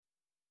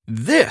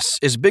This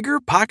is Bigger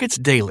Pockets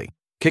Daily,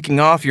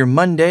 kicking off your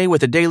Monday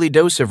with a daily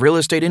dose of real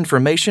estate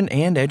information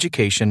and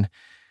education.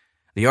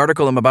 The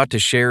article I'm about to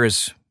share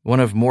is one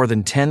of more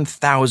than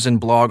 10,000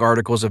 blog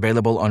articles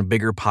available on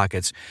Bigger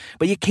Pockets,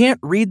 but you can't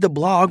read the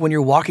blog when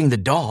you're walking the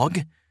dog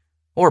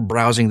or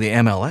browsing the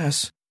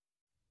MLS.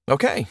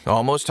 Okay,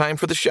 almost time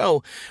for the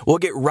show. We'll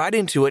get right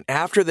into it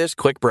after this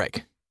quick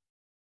break.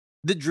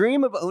 The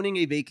dream of owning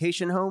a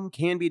vacation home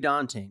can be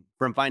daunting.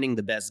 From finding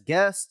the best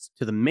guests,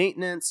 to the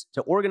maintenance,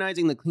 to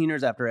organizing the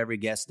cleaners after every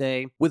guest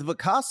day. With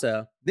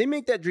Vacasa, they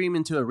make that dream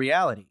into a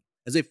reality.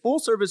 As a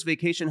full-service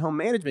vacation home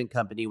management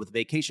company with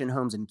vacation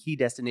homes in key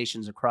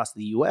destinations across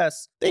the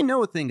U.S., they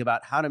know a thing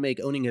about how to make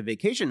owning a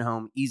vacation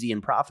home easy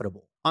and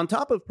profitable. On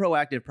top of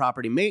proactive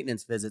property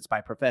maintenance visits by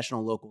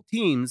professional local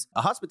teams,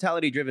 a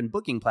hospitality-driven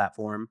booking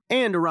platform,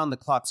 and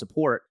around-the-clock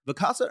support,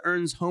 Vacasa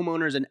earns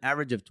homeowners an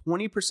average of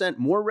 20%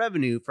 more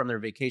revenue from their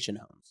vacation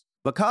homes.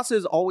 Vacasa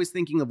is always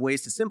thinking of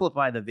ways to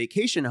simplify the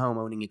vacation home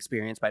owning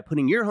experience by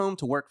putting your home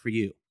to work for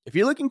you. If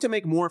you're looking to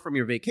make more from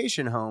your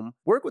vacation home,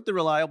 work with the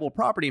reliable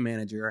property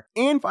manager,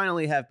 and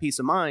finally have peace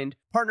of mind,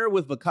 partner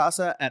with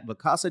Vacasa at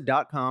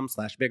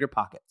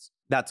vacasa.com/biggerpockets.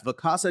 That's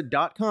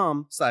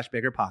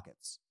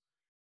vacasa.com/biggerpockets.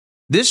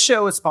 This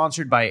show is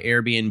sponsored by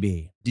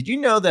Airbnb. Did you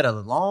know that a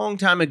long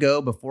time ago,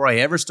 before I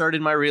ever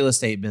started my real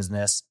estate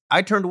business,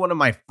 I turned one of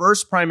my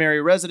first primary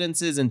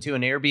residences into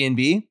an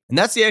Airbnb? And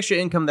that's the extra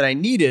income that I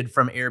needed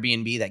from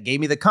Airbnb that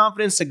gave me the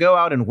confidence to go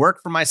out and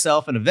work for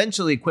myself and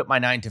eventually quit my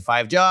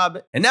 9-to-5 job.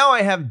 And now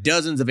I have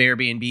dozens of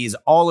Airbnbs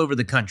all over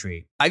the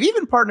country. I've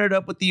even partnered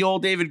up with the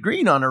old David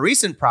Green on a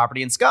recent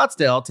property in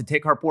Scottsdale to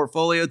take our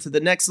portfolio to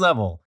the next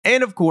level.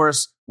 And of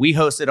course, we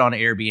host it on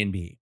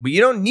Airbnb. But you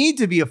don't need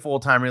to be a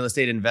full-time real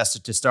estate investor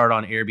to start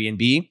on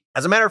Airbnb.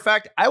 As a matter of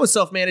fact, I was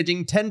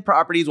self-managing 10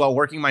 properties while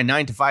working my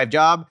 9-to-5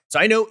 job, so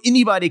I know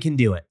anybody can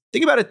do it.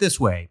 Think about it this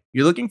way.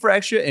 You're looking for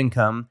extra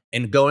income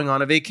and going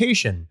on a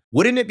vacation.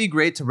 Wouldn't it be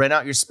great to rent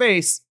out your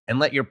space and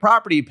let your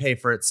property pay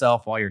for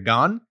itself while you're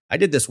gone? I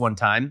did this one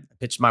time. I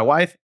pitched my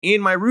wife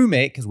and my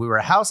roommate, because we were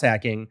house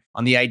hacking,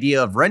 on the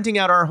idea of renting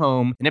out our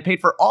home, and it paid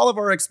for all of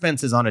our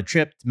expenses on a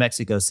trip to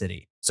Mexico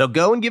City. So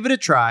go and give it a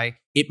try.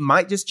 It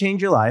might just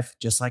change your life,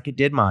 just like it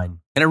did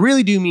mine. And I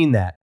really do mean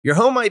that. Your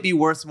home might be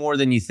worth more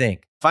than you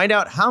think. Find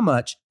out how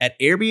much at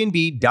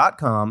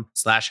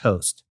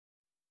airbnb.com/host.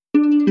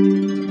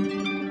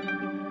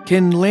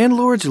 Can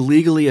landlords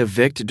legally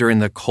evict during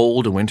the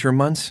cold winter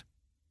months?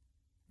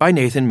 By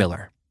Nathan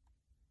Miller.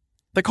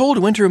 The cold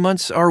winter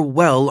months are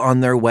well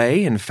on their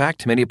way. In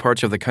fact, many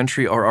parts of the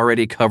country are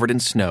already covered in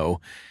snow.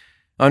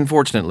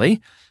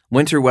 Unfortunately,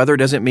 winter weather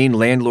doesn't mean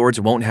landlords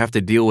won't have to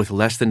deal with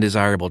less than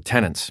desirable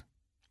tenants.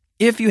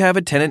 If you have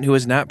a tenant who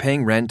is not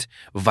paying rent,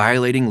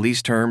 violating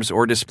lease terms,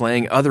 or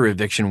displaying other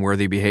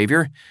eviction-worthy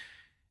behavior,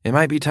 it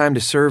might be time to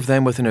serve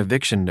them with an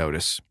eviction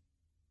notice.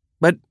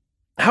 But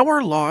how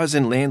are laws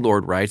and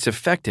landlord rights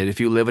affected if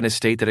you live in a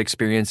state that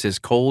experiences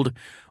cold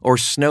or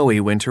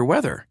snowy winter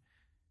weather?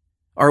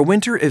 Are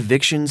winter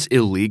evictions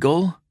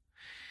illegal?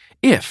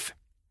 If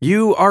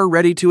you are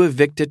ready to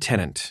evict a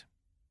tenant,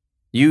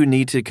 you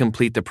need to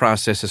complete the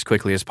process as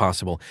quickly as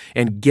possible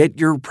and get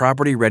your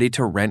property ready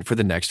to rent for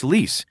the next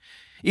lease.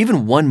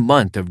 Even 1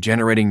 month of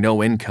generating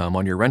no income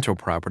on your rental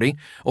property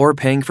or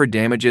paying for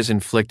damages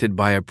inflicted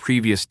by a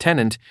previous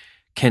tenant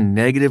can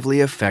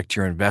negatively affect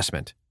your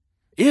investment.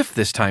 If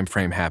this time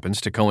frame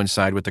happens to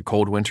coincide with the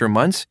cold winter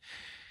months,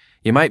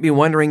 you might be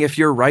wondering if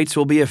your rights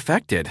will be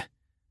affected.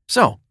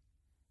 So,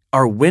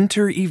 are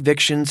winter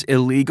evictions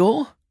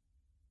illegal?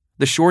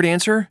 The short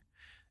answer?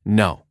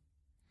 No.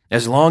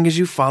 As long as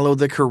you follow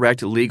the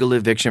correct legal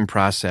eviction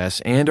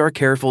process and are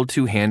careful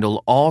to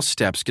handle all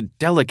steps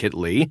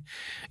delicately,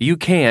 you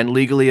can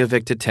legally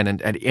evict a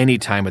tenant at any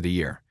time of the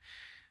year.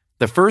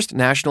 The first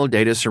national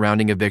data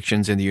surrounding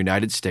evictions in the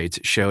United States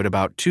showed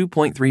about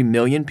 2.3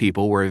 million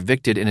people were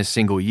evicted in a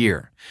single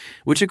year,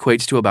 which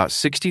equates to about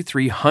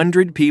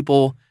 6,300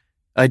 people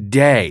a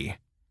day.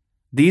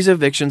 These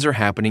evictions are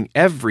happening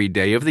every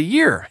day of the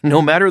year,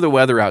 no matter the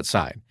weather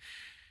outside.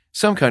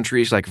 Some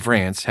countries, like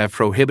France, have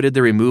prohibited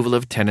the removal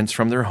of tenants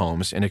from their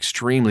homes in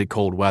extremely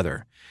cold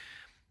weather.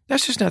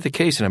 That's just not the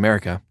case in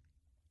America.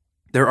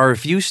 There are a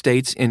few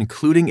states,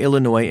 including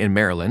Illinois and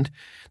Maryland,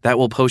 that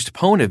will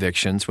postpone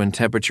evictions when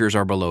temperatures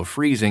are below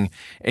freezing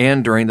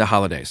and during the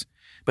holidays.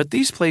 But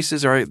these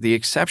places are the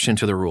exception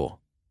to the rule.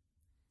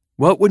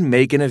 What would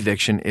make an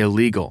eviction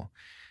illegal?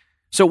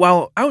 So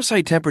while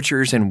outside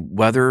temperatures and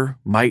weather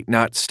might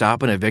not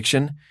stop an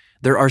eviction,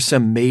 there are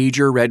some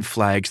major red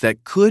flags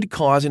that could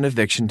cause an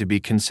eviction to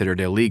be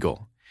considered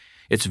illegal.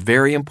 It's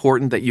very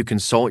important that you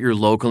consult your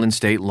local and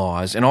state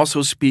laws and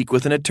also speak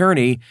with an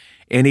attorney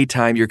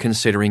anytime you're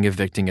considering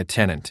evicting a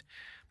tenant.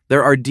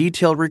 There are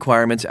detailed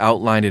requirements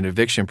outlined in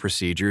eviction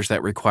procedures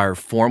that require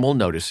formal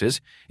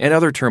notices and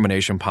other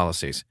termination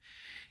policies.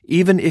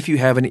 Even if you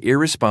have an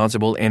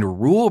irresponsible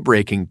and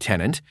rule-breaking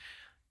tenant,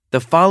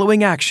 the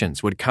following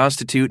actions would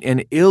constitute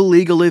an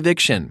illegal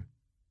eviction,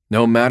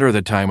 no matter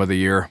the time of the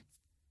year.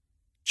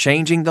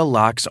 Changing the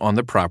locks on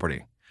the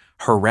property,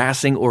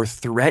 harassing or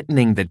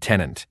threatening the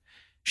tenant,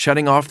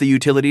 shutting off the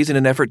utilities in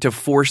an effort to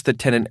force the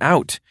tenant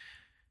out,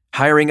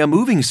 hiring a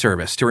moving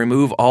service to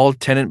remove all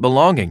tenant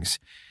belongings,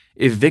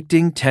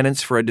 evicting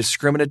tenants for a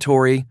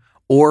discriminatory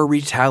or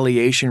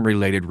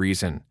retaliation-related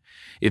reason,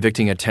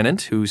 evicting a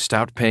tenant who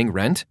stopped paying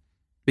rent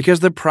because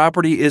the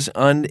property is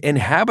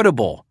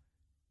uninhabitable.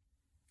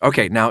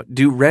 Okay, now,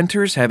 do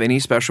renters have any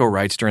special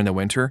rights during the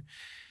winter?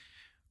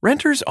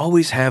 Renters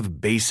always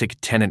have basic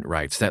tenant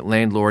rights that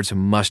landlords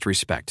must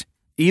respect.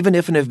 Even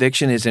if an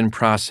eviction is in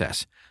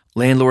process,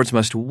 landlords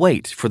must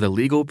wait for the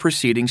legal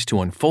proceedings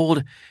to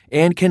unfold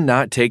and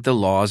cannot take the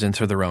laws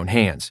into their own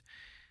hands.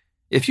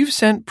 If you've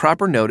sent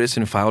proper notice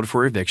and filed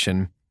for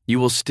eviction, you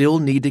will still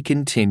need to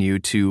continue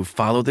to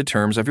follow the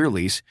terms of your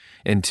lease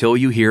until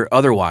you hear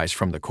otherwise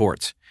from the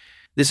courts.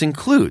 This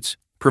includes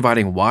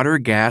providing water,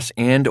 gas,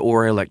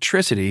 and/or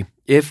electricity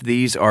if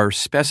these are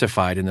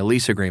specified in the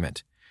lease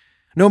agreement.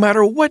 No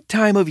matter what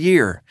time of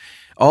year,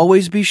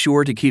 always be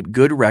sure to keep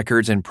good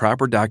records and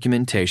proper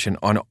documentation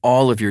on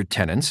all of your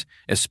tenants,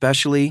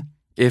 especially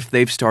if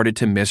they've started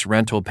to miss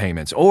rental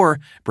payments or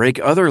break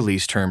other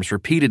lease terms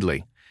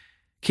repeatedly.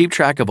 Keep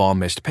track of all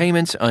missed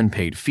payments,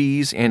 unpaid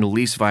fees, and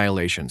lease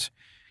violations.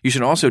 You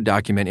should also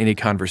document any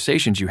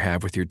conversations you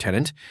have with your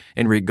tenant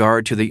in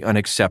regard to the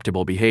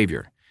unacceptable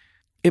behavior.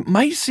 It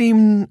might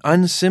seem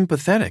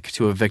unsympathetic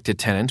to evict a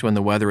tenant when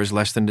the weather is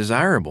less than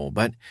desirable,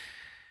 but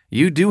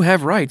you do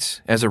have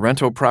rights as a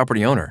rental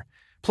property owner.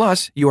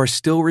 Plus, you are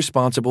still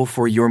responsible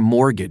for your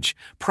mortgage,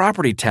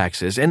 property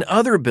taxes, and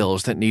other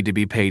bills that need to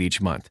be paid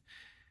each month.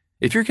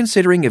 If you're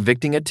considering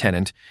evicting a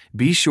tenant,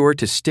 be sure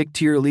to stick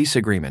to your lease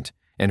agreement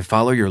and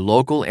follow your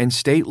local and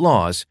state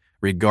laws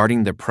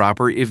regarding the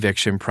proper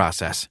eviction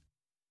process.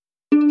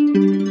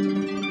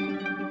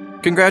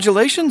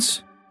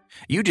 Congratulations!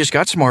 You just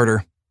got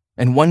smarter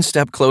and one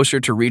step closer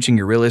to reaching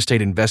your real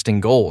estate investing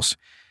goals.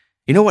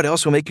 You know what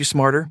else will make you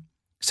smarter?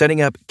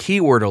 Setting up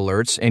keyword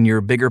alerts in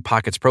your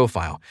BiggerPockets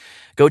profile.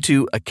 Go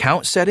to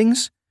Account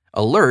Settings,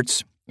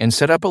 Alerts, and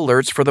set up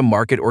alerts for the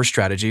market or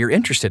strategy you're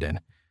interested in.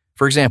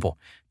 For example,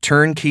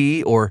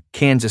 Turnkey or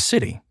Kansas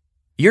City.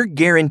 You're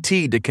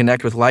guaranteed to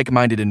connect with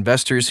like-minded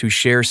investors who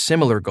share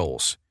similar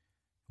goals.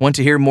 Want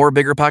to hear more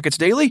BiggerPockets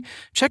Daily?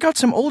 Check out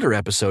some older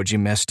episodes you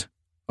missed.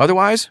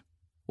 Otherwise,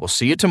 we'll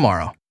see you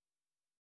tomorrow.